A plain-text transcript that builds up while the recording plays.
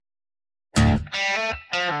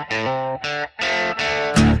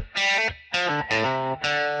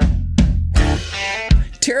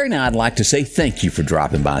Terry and I'd like to say thank you for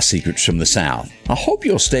dropping by Secrets from the South. I hope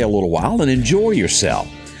you'll stay a little while and enjoy yourself.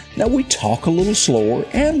 Now, we talk a little slower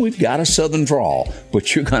and we've got a southern drawl,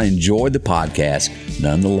 but you're going to enjoy the podcast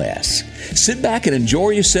nonetheless. Sit back and enjoy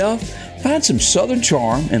yourself, find some southern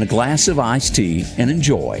charm and a glass of iced tea and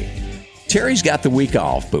enjoy. Terry's got the week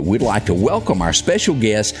off, but we'd like to welcome our special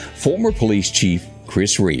guest, former police chief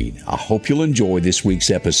Chris Reed. I hope you'll enjoy this week's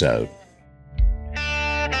episode.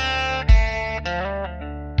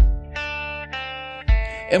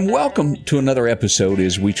 And welcome to another episode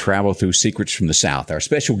as we travel through Secrets from the South. Our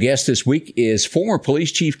special guest this week is former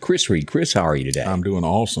police chief Chris Reed. Chris, how are you today? I'm doing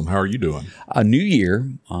awesome. How are you doing? A new year.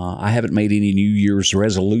 I haven't made any New Year's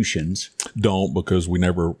resolutions. Don't, because we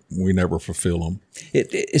never fulfill them.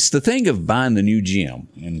 It's the thing of buying the new gym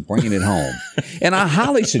and bringing it home. And I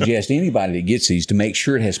highly suggest anybody that gets these to make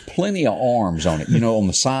sure it has plenty of arms on it, on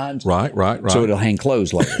the sides. Right. So it'll hang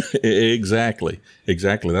closed later. Exactly.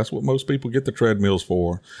 That's what most people get the treadmills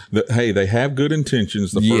for. Hey, they have good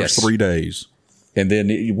intentions the first 3 days. And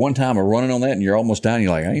then one time I'm running on that and you're almost down.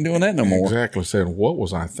 You're like, I ain't doing that no more. Exactly. Said, what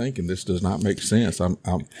was I thinking? This does not make sense. I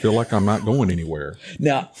feel like I'm not going anywhere.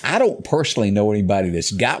 Now, I don't personally know anybody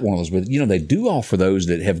that's got one of those, but they do offer those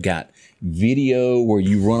that have got video where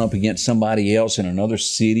you run up against somebody else in another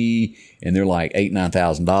city and they're like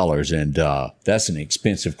 $8,000-$9,000. And that's an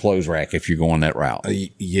expensive clothes rack if you're going that route.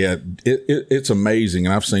 Yeah, it's amazing.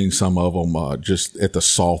 And I've seen some of them just at the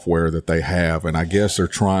software that they have. And I guess they're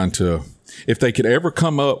trying to, if they could ever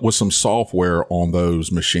come up with some software on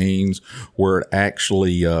those machines where it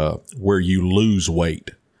actually, where you lose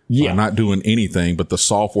weight. Yeah. Not doing anything, but the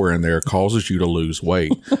software in there causes you to lose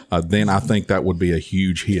weight. Then I think that would be a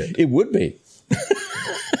huge hit. It would be.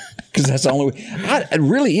 Because that's the only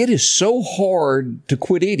way. It is so hard to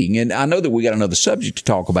quit eating. And I know that we got another subject to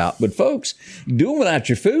talk about, but folks, doing without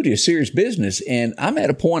your food is serious business. And I'm at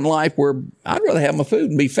a point in life where I'd rather have my food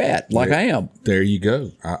and be fat like I am. There you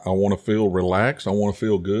go. I want to feel relaxed. I want to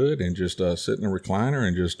feel good and just sit in a recliner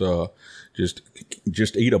and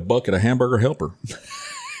just eat a bucket of Hamburger Helper.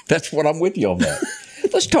 That's what I'm with you on that.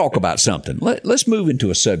 Let's talk about something. Let's move into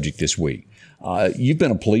a subject this week. You've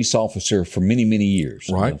been a police officer for many, many years.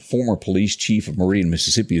 Right. Former police chief of Meridian,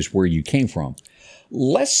 Mississippi is where you came from.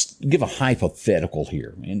 Let's give a hypothetical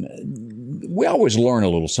here. And we always learn a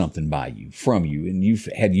little something from you, and you've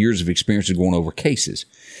had years of experience of going over cases.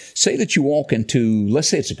 Say that you walk into, let's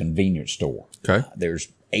say it's a convenience store. Okay. There's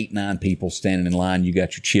 8-9 people standing in line. You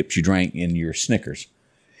got your chips, your drink, and your Snickers.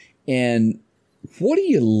 And what do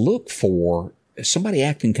you look for? Somebody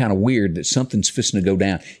acting kind of weird that something's fixing to go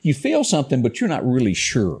down. You feel something, but you're not really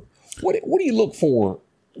sure. What do you look for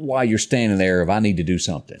while you're standing there if I need to do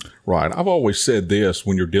something? Right. I've always said this,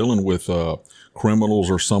 when you're dealing with criminals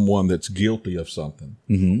or someone that's guilty of something,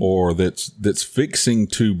 mm-hmm. or that's fixing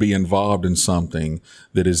to be involved in something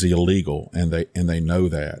that is illegal, and they know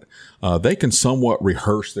that. They can somewhat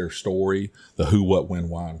rehearse their story, the who, what, when,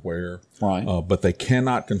 why, and where. Right. But they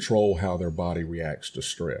cannot control how their body reacts to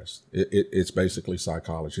stress. It's basically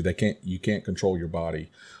psychology. You can't control your body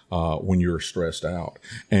when you're stressed out.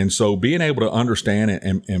 And so being able to understand it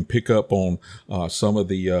and pick up on some of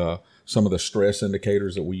the stress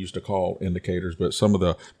indicators that we used to call indicators, but some of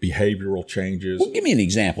the behavioral changes. Well, give me an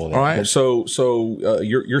example of that. All right. So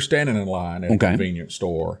you're standing in line at a convenience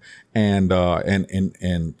store, and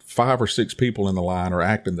 5 or 6 people in the line are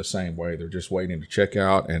acting the same way. They're just waiting to check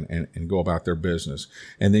out and go about their business.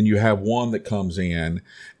 And then you have one that comes in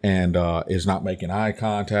and is not making eye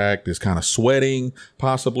contact, is kind of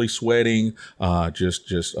possibly sweating,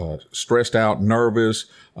 just stressed out, nervous,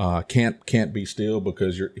 can't be still,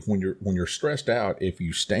 because when you're stressed out, if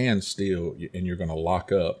you stand still and you're going to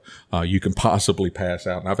lock up, you can possibly pass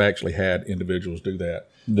out. And I've actually had individuals do that.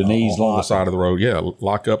 The knees on the side of the road. Yeah,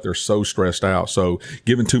 lock up. They're so stressed out. So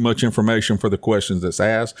giving too much information for the questions that's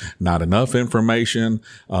asked, not enough information.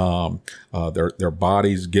 Their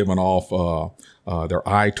body's giving off, their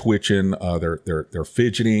eye twitching, they're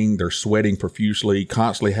fidgeting, they're sweating profusely,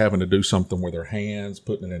 constantly having to do something with their hands,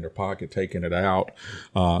 putting it in their pocket, taking it out.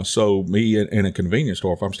 So me in a convenience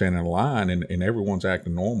store, if I'm standing in a line and everyone's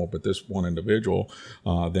acting normal, but this one individual,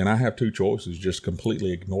 then I have 2 choices: just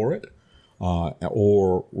completely ignore it,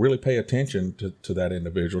 or really pay attention to that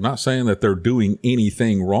individual. Not saying that they're doing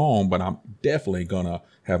anything wrong, but I'm definitely going to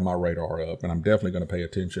have my radar up, and I'm definitely going to pay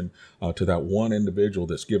attention to that one individual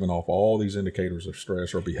that's giving off all these indicators of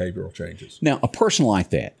stress or behavioral changes. Now, a person like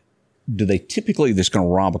that, do they typically, that's going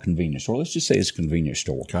to rob a convenience store, let's just say it's a convenience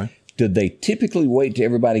store. Okay. Do they typically wait till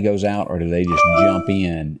everybody goes out, or do they just jump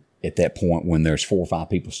in at that point when there's 4 or 5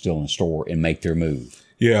 people still in the store and make their move?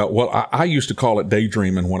 Yeah, well, I used to call it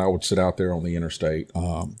daydreaming when I would sit out there on the interstate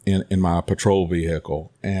in my patrol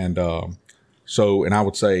vehicle. And and I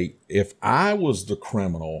would say, if I was the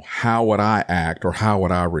criminal, how would I act, or how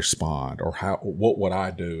would I respond, or what would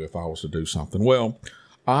I do if I was to do something? Well,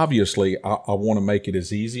 obviously, I want to make it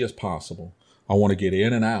as easy as possible. I want to get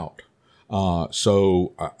in and out.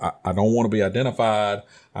 So I don't want to be identified.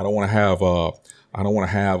 I don't want to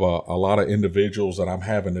have a lot of individuals that I'm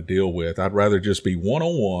having to deal with. I'd rather just be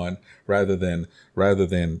one-on-one rather than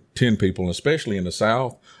 10 people. And especially in the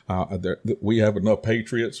South, we have enough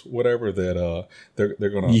patriots, whatever, that they're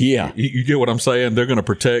gonna. Yeah, you get what I'm saying. They're gonna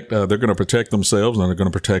protect. They're gonna protect themselves, and they're gonna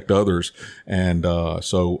protect others. And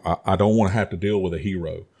so I don't want to have to deal with a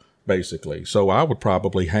hero, basically. So I would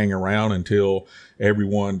probably hang around until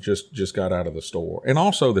everyone just got out of the store. And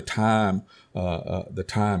also the time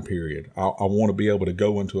period. I want to be able to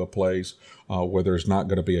go into a place where there's not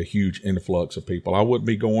going to be a huge influx of people. I wouldn't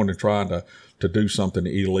be going and trying to do something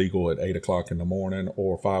illegal at 8 o'clock in the morning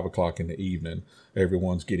or 5 o'clock in the evening.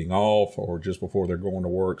 Everyone's getting off, or just before they're going to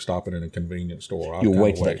work, stopping in a convenience store. You'll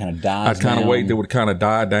wait till that kind of dies down. I'd kind of wait. That would kind of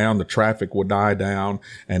die down. The traffic would die down,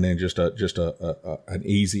 and then just an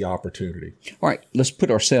easy opportunity. All right, let's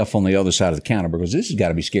put ourselves on the other side of the counter, because this has got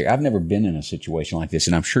to be scary. I've never been in a situation like this,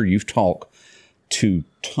 and I'm sure you've talked to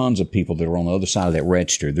tons of people that are on the other side of that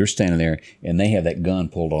register. They're standing there, and they have that gun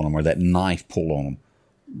pulled on them or that knife pulled on them.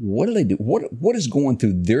 What do they do? What is going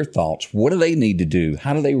through their thoughts? What do they need to do?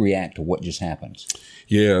 How do they react to what just happens?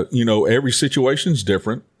 Yeah, every situation is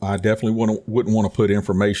different. I definitely wouldn't want to put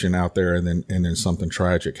information out there and then something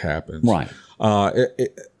tragic happens. Right.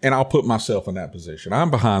 And I'll put myself in that position. I'm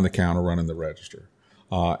behind the counter running the register,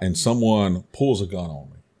 and someone pulls a gun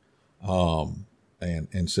on me,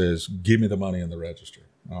 and says, "Give me the money in the register."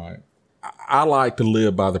 All right. I like to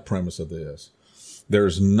live by the premise of this: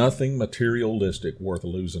 there's nothing materialistic worth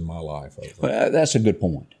losing my life over. Well, that's a good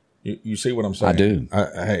point. You see what I'm saying?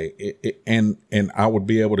 I do. And I would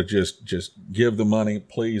be able to just give the money,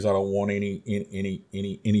 please. I don't want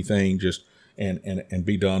anything. Just and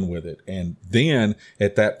be done with it. And then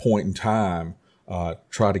at that point in time,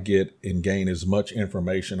 try to get and gain as much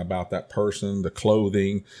information about that person, the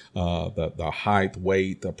clothing, the height,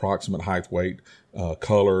 weight, the approximate height, weight,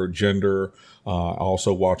 color, gender.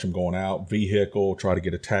 Also watch them going out, vehicle, try to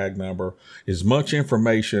get a tag number, as much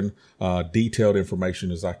information, detailed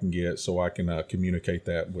information as I can get, so I can communicate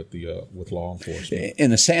that with law enforcement.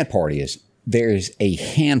 And the sad part is, there's a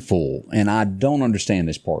handful, and I don't understand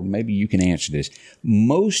this part. Maybe you can answer this.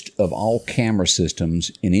 Most of all camera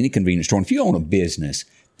systems in any convenience store, and if you own a business,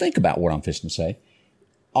 think about what I'm fixing to say.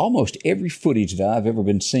 Almost every footage that I've ever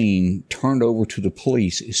been seen turned over to the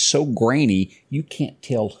police is so grainy, you can't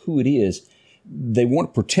tell who it is. They want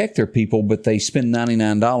to protect their people, but they spend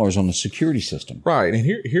 $99 on the security system. Right. And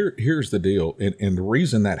here's the deal. And the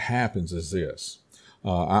reason that happens is this.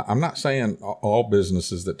 I'm not saying all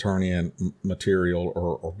businesses that turn in material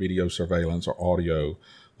or video surveillance or audio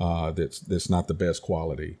that's not the best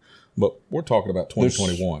quality, but we're talking about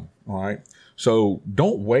 2021. All right. So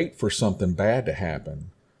don't wait for something bad to happen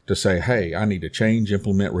to say, hey, I need to change,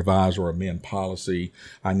 implement, revise, or amend policy.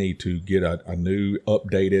 I need to get a new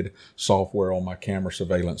updated software on my camera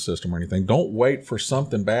surveillance system or anything. Don't wait for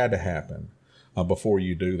something bad to happen before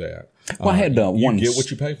you do that. Well, I had one. You get what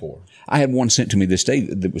you pay for. I had one sent to me this day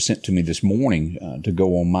that was sent to me this morning to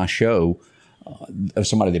go on my show of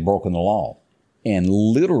somebody that broken the law. And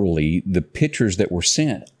literally the pictures that were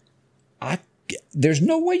sent, there's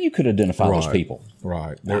no way you could identify those people.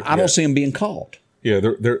 Right. I don't see them being caught. Yeah,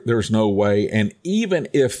 there's no way. And even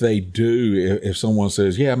if they do, if someone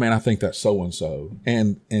says, yeah, man, I think that's so-and-so,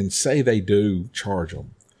 and say they do, charge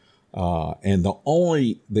them. And the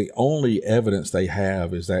only evidence they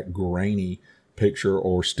have is that grainy picture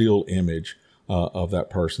or still image of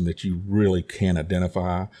that person that you really can't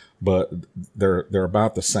identify, but they're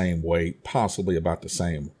about the same weight, possibly about the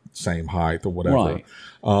same height or whatever. Right.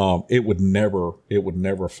 It would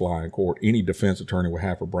never fly in court. Any defense attorney with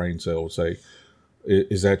half a brain cell would say,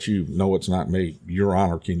 "Is that you?" "No, it's not me." "Your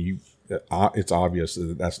Honor, can you?" It's obvious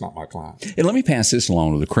that that's not my client. And let me pass this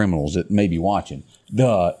along to the criminals that may be watching.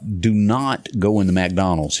 Do not go into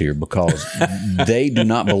McDonald's here, because they do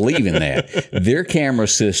not believe in that. Their camera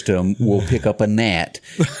system will pick up a gnat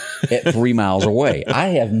at 3 miles away. I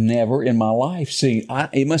have never in my life seen,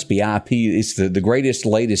 it must be IP. It's the greatest,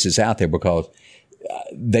 latest is out there, because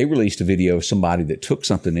they released a video of somebody that took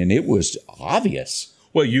something and it was obvious.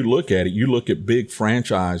 Well, you look at it, you look at big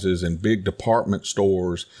franchises and big department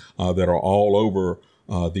stores that are all over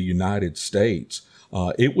the United States.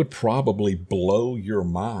 it would probably blow your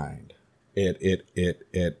mind at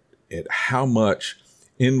how much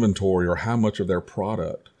inventory or how much of their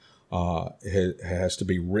product has to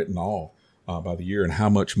be written off by the year, and how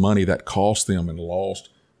much money that costs them in lost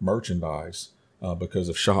merchandise because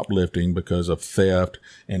of shoplifting, because of theft,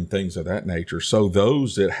 and things of that nature. So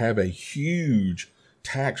those that have a huge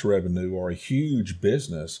tax revenue or a huge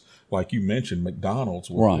business, like you mentioned, McDonald's,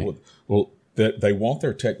 they want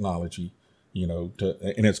their technology, and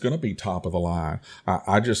it's going to be top of the line.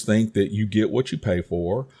 I just think that you get what you pay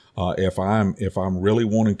for. If I'm really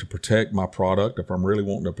wanting to protect my product, if I'm really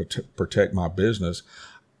wanting to protect my business,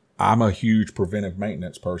 I'm a huge preventive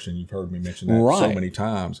maintenance person. You've heard me mention that so many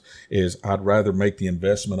times. Is I'd rather make the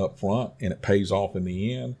investment up front and it pays off in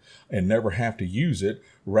the end, and never have to use it,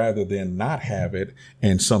 rather than not have it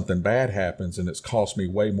and something bad happens and it's cost me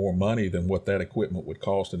way more money than what that equipment would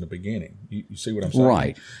cost in the beginning. You see what I'm saying?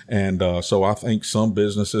 Right. And so I think some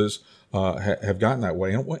businesses have gotten that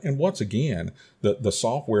way. And once again, the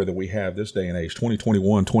software that we have this day and age,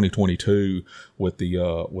 2021, 2022, with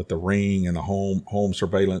the Ring and the home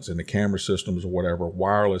surveillance and the camera systems or whatever,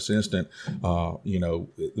 wireless instant,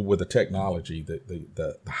 with the technology,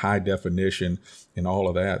 the high definition and all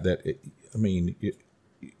of that,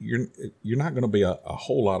 you're not going to be a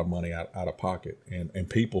whole lot of money out of pocket, and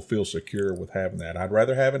people feel secure with having that. I'd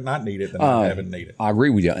rather have it not need it than not have it need it. I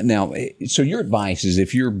agree with you. Now, so your advice is,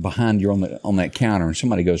 if you're behind you on that counter and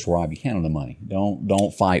somebody goes to rob you, handle the money.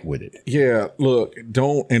 Don't fight with it. Yeah, look,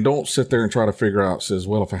 don't sit there and try to figure out. Says,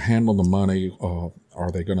 well, if I handle the money,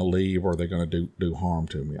 are they going to leave, or are they going to do harm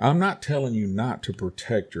to me? I'm not telling you not to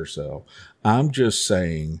protect yourself. I'm just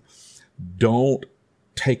saying, don't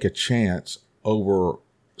take a chance over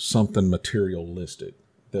something materialistic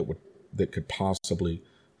that could possibly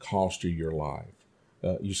cost you your life.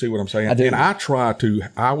 You see what I'm saying? And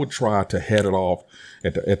I would try to head it off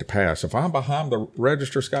at the pass. If I'm behind the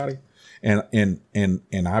register, Scotty, and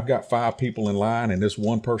I've got 5 people in line, and this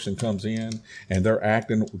one person comes in and they're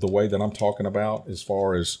acting the way that I'm talking about, as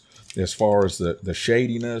far as the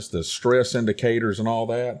shadiness, the stress indicators and all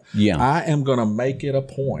that, I am going to make it a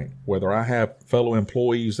point, whether I have fellow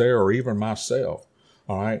employees there or even myself,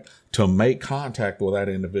 all right, to make contact with that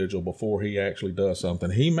individual before he actually does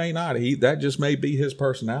something. He may not. That just may be his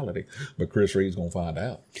personality. But Chris Reed's going to find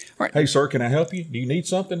out. Right. Hey, sir, can I help you? Do you need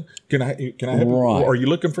something? Can I help you? Are you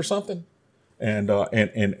looking for something? And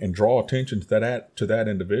draw attention to that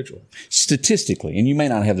individual. Statistically, and you may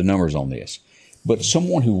not have the numbers on this, but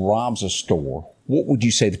someone who robs a store, what would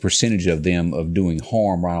you say the percentage of them of doing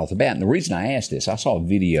harm right off the bat? And the reason I asked this, I saw a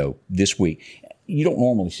video this week. You don't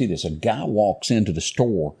normally see this. A guy walks into the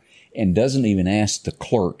store and doesn't even ask the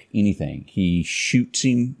clerk anything. He shoots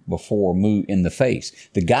him before move in the face.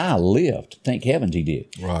 The guy lived. Thank heavens he did.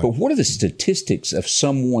 Right. But what are the statistics of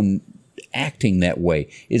someone acting that way?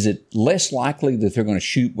 Is it less likely that they're going to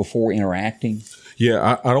shoot before interacting?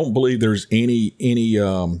 Yeah, I don't believe there's any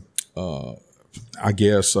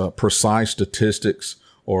precise statistics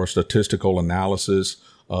or statistical analysis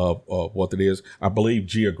of what it is. I believe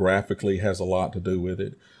geographically has a lot to do with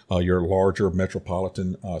it. Your larger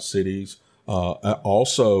metropolitan cities.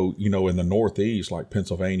 Also, in the Northeast, like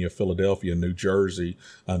Pennsylvania, Philadelphia, New Jersey,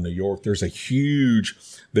 New York, there's a huge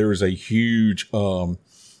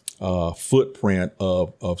footprint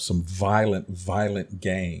of some violent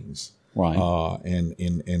gangs. Right.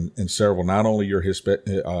 And several, not only your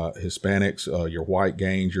Hispanics, your white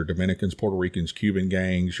gangs, your Dominicans, Puerto Ricans, Cuban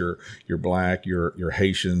gangs, your black, your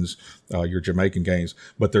Haitians, your Jamaican gangs,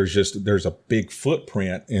 but there's a big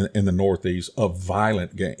footprint in the Northeast of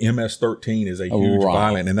violent gang. MS-13 is a huge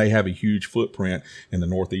violent, and they have a huge footprint in the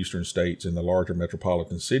northeastern states, in the larger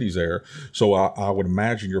metropolitan cities there. So I would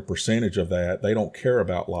imagine your percentage of that, they don't care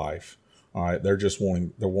about life. All right, they're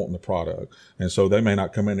wanting the product. And so they may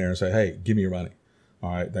not come in there and say, hey, give me your money. All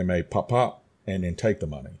right, they may pop and then take the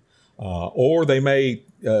money. Or they may,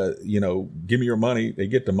 give me your money, they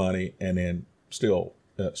get the money, and then still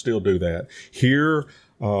do that. Here,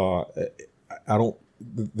 I don't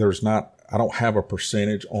have a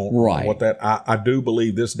percentage on what that, I do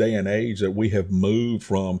believe this day and age that we have moved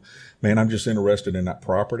from, man, I'm just interested in that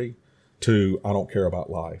property, to I don't care about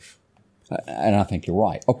life. And I think you're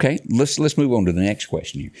right. Okay, let's move on to the next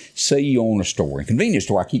question here. Say you own a store, a convenience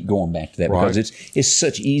store. I keep going back to that because it's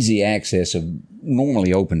such easy access, of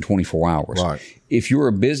normally open 24 hours. Right. If you're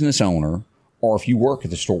a business owner, or if you work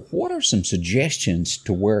at the store, what are some suggestions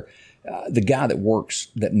to where the guy that works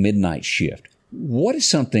that midnight shift? What is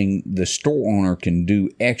something the store owner can do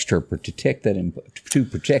extra to protect that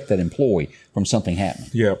employee from something happening?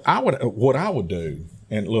 Yeah, what I would do,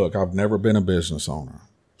 and look, I've never been a business owner.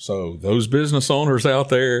 So those business owners out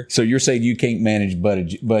there, So you're saying you can't manage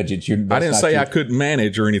budgets? I didn't say I couldn't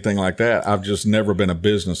manage or anything like that. I've just never been a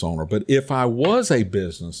business owner. But if I was a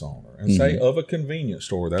business owner and say of a convenience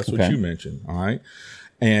store, that's what you mentioned. All right.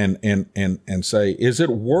 And say, is it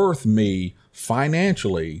worth me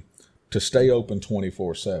financially to stay open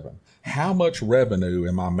 24/7? How much revenue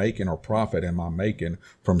am I making or profit am I making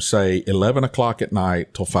from, say, 11 o'clock at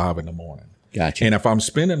night till 5 in the morning? Gotcha. And if I'm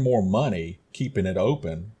spending more money keeping it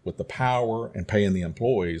open with the power and paying the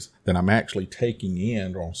employees than I'm actually taking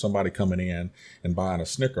in on somebody coming in and buying a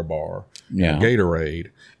Snicker bar, Yeah. a Gatorade,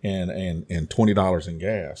 and $20 in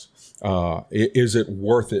gas, is it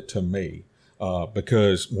worth it to me?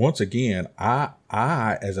 Because once again,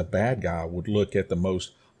 I as a bad guy would look at the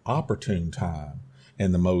most opportune time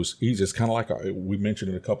and the most easiest, kind of like we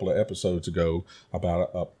mentioned it a couple of episodes ago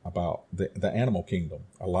about the animal kingdom,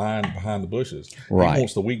 a lion behind the bushes. Right. He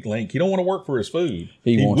wants the weak link. He don't want to work for his food.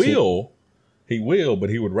 He will, but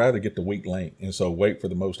he would rather get the weak link. And so wait for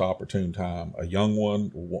the most opportune time. A young one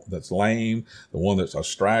that's lame, the one that's a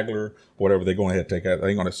straggler, whatever, they're going to have to take out.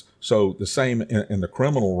 So the same in the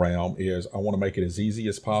criminal realm is I want to make it as easy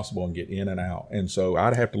as possible and get in and out. And so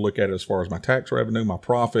I'd have to look at it as far as my tax revenue, my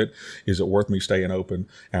profit. Is it worth me staying open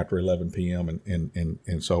after 11 p.m.?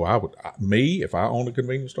 And so if I owned a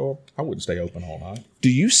convenience store, I wouldn't stay open all night. Do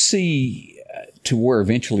you see to where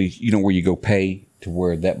eventually, where you go pay, to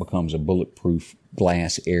where that becomes a bulletproof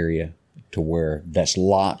glass area, to where that's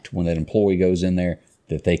locked when that employee goes in there,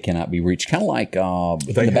 that they cannot be reached, kind of like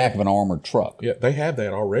in the back of an armored truck? Yeah, they have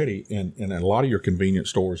that already in a lot of your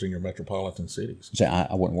convenience stores in your metropolitan cities. So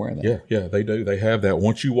I wouldn't wear that. Yeah, they do. They have that.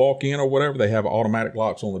 Once you walk in or whatever, they have automatic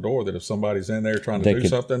locks on the door that if somebody's in there trying to do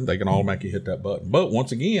something, they can automatically hit that button. But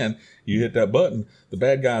once again, you hit that button, the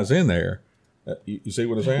bad guy's in there. You see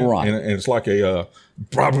what I'm saying? Right. And it's like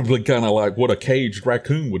probably kind of like what a caged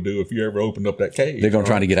raccoon would do if you ever opened up that cage. They're going to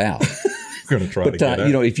try to get out. Going to try to get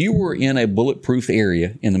out. If you were in a bulletproof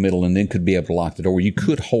area in the middle and then could be able to lock the door, you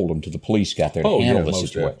could hold them till the police got there to handle the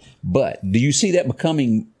situation. But do you see that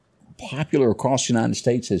becoming popular across the United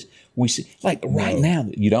States as we see, like right now?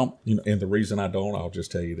 You don't? And the reason I don't, I'll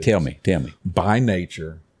just tell you this. Tell me. By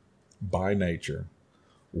nature,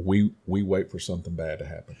 we wait for something bad to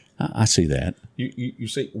happen. I see that. You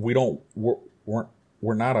see, we're not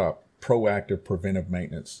a proactive preventive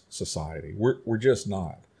maintenance society. We're just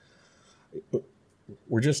not.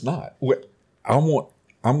 We're just not. I'm going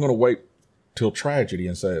to wait till tragedy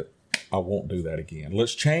and say, I won't do that again.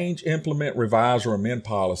 Let's change, implement, revise, or amend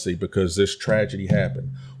policy because this tragedy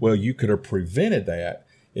happened. Well, you could have prevented that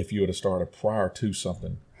if you would have started prior to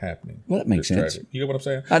something happening. Well, that makes sense. Tragedy. You know what I'm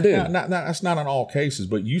saying? I do. Now, that's not in all cases,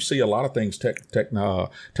 but you see a lot of things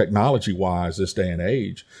technology-wise this day and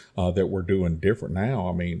age that we're doing different now.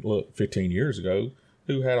 I mean, look, 15 years ago,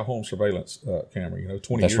 who had a home surveillance camera?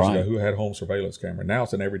 20 years ago, who had a home surveillance camera? Now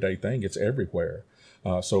it's an everyday thing. It's everywhere.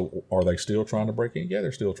 So are they still trying to break in? Yeah,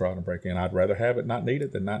 they're still trying to break in. I'd rather have it not need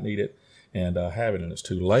it than not need it and have it and it's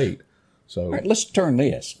too late. So all right, let's turn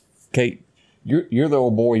this. Okay, you're the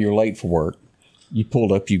old boy. You're late for work. You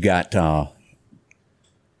pulled up. You got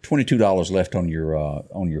 $22 left on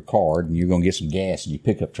your card, and you're going to get some gas in your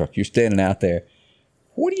pickup truck. You're standing out there.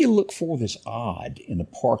 What do you look for that's odd in the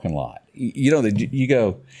parking lot? You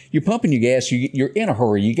go, you're pumping your gas. You're in a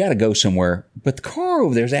hurry. You got to go somewhere, but the car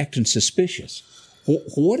over there is acting suspicious.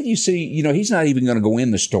 What do you see? He's not even going to go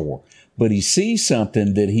in the store, but he sees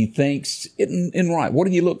something that he thinks isn't right. What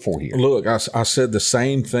do you look for here? Look, I said the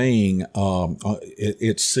same thing.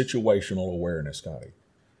 It's situational awareness, Scotty.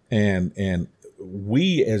 And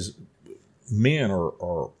we as men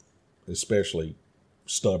are especially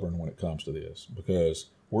stubborn when it comes to this because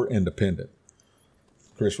we're independent.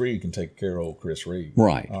 Chris Reed can take care of old Chris Reed.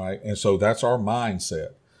 Right. All right. And so that's our mindset.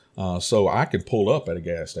 So I can pull up at a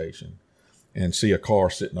gas station and see a car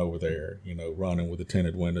sitting over there, running with the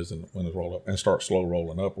tinted windows and windows roll up and start slow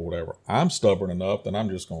rolling up or whatever. I'm stubborn enough that I'm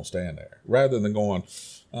just going to stand there rather than going,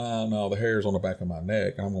 no, the hair's on the back of my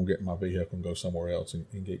neck. I'm going to get in my vehicle and go somewhere else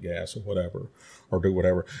and get gas or whatever, or do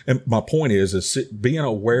whatever. And my point is being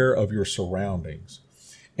aware of your surroundings.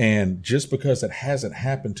 And just because it hasn't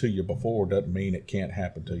happened to you before doesn't mean it can't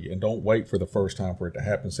happen to you. And don't wait for the first time for it to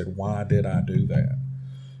happen and say, why did I do that?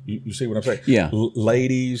 You see what I'm saying? Yeah.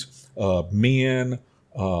 Ladies, men,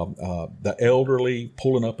 the elderly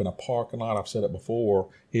pulling up in a parking lot, I've said it before,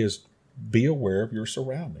 is be aware of your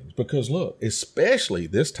surroundings. Because look, especially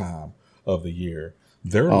this time of the year,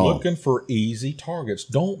 They're looking for easy targets.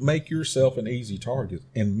 Don't make yourself an easy target.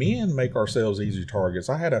 And men make ourselves easy targets.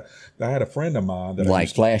 I had a friend of mine that like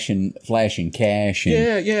flashing cash.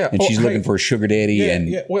 And, yeah. And she's looking for a sugar daddy.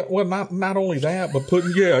 Yeah. Well, not only that, but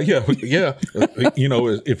putting yeah. You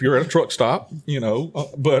know, if you're at a truck stop, you know,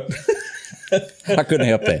 but I couldn't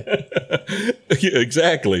help that. Yeah,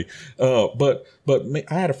 exactly. But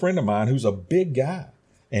I had a friend of mine who's a big guy,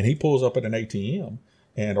 and he pulls up at an ATM.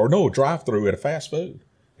 Drive-through at a fast food.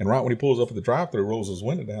 And right when he pulls up at the drive-through, rolls his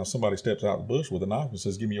window down, somebody steps out of the bush with a knife and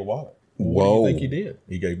says, "Give me your wallet." What do you think he did?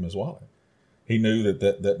 He gave him his wallet. He knew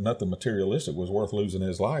that nothing materialistic was worth losing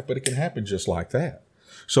his life, but it can happen just like that.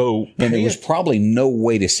 So, and there was probably no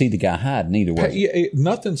way to see the guy hiding either way.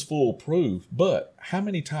 Nothing's foolproof, but how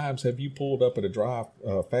many times have you pulled up at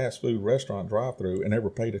a fast food restaurant drive-through and never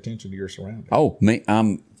paid attention to your surroundings? Oh,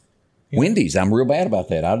 Wendy's, I'm real bad about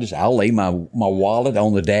that. I'll lay my wallet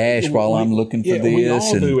on the dash while I'm looking for this. We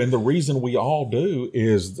all do, and the reason we all do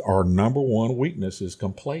is our number one weakness is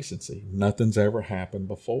complacency. Nothing's ever happened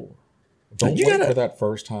before. Don't wait for that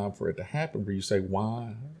first time for it to happen where you say,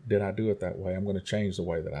 "Why did I do it that way? I'm going to change the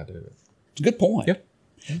way that I do it." It's a good point. Yeah.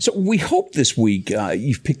 So we hope this week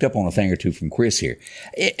you've picked up on a thing or two from Chris here.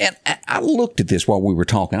 And I looked at this while we were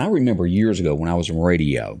talking. I remember years ago when I was on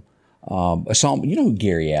radio, a song, you know who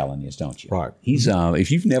Gary Allen is, don't you? Right. He's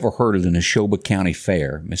if you've never heard of the Neshoba County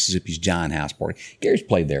Fair, Mississippi's giant house party, Gary's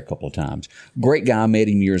played there a couple of times. Great guy, I met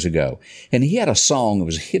him years ago. And he had a song that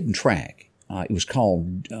was a hidden track. It was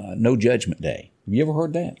called No Judgment Day. Have you ever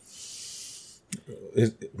heard that?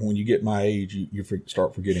 When you get my age, you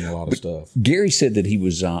start forgetting a lot of stuff. Gary said that he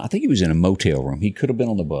was, I think he was in a motel room. He could have been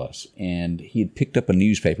on the bus. And he had picked up a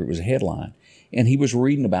newspaper. It was a headline. And he was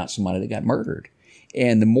reading about somebody that got murdered.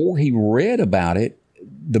 And the more he read about it,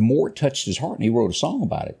 the more it touched his heart. And he wrote a song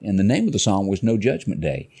about it. And the name of the song was No Judgment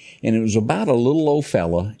Day. And it was about a little old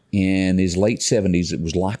fella in his late 70s that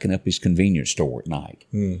was locking up his convenience store at night.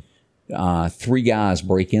 3 guys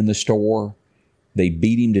break in the store. They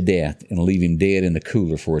beat him to death and leave him dead in the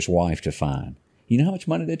cooler for his wife to find. You know how much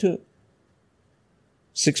money they took?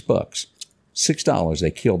 $6. $6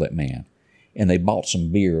 they killed that man. And they bought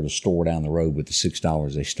some beer at a store down the road with the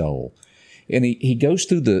 $6 they stole. And he goes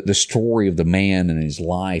through the story of the man and his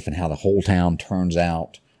life and how the whole town turns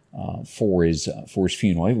out for his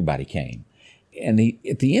funeral. Everybody came. And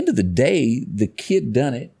at the end of the day, the kid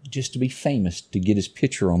done it just to be famous, to get his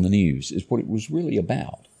picture on the news, is what it was really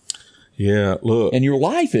about. Yeah, look. And your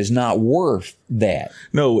life is not worth that.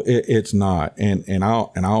 No, it's not. And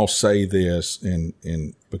I'll say this, and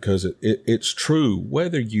because it's true,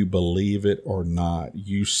 whether you believe it or not,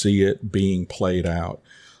 you see it being played out.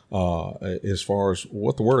 As far as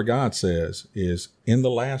what the Word of God says is, in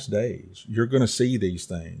the last days, you're going to see these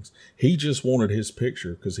things. He just wanted his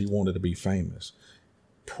picture because he wanted to be famous.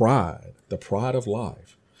 Pride, the pride of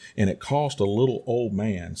life. And it cost a little old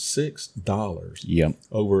man $6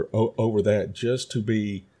 over that just to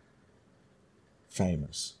be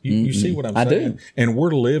famous. You see what I'm saying? I do. And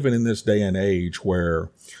we're living in this day and age where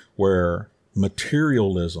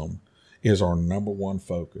materialism is our number one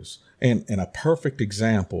focus. And a perfect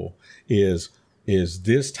example is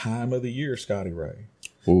this time of the year, Scotty Ray.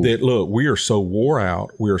 Ooh. That, look, we are so wore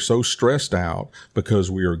out, we are so stressed out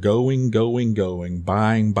because we are going,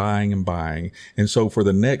 buying. And so for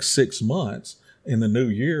the next 6 months in the new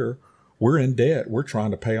year, we're in debt. We're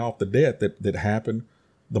trying to pay off the debt that happened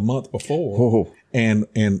the month before. Ooh. And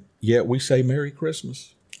yet we say Merry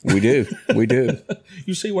Christmas. We do.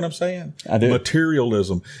 You see what I'm saying? I do.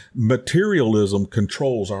 Materialism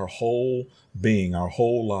controls our whole being, our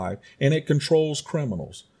whole life, and it controls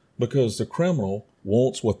criminals because the criminal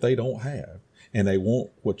wants what they don't have, and they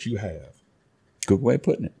want what you have. Good way of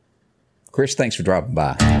putting it. Chris, thanks for dropping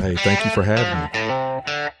by. Hey, thank you for having me.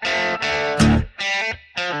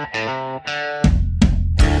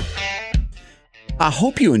 I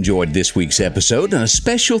hope you enjoyed this week's episode, and a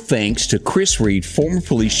special thanks to Chris Reed, former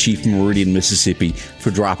police chief in Meridian, Mississippi,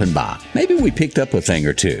 for dropping by. Maybe we picked up a thing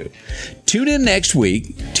or two. Tune in next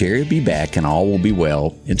week. Terry will be back, and all will be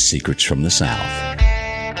well in Secrets from the South.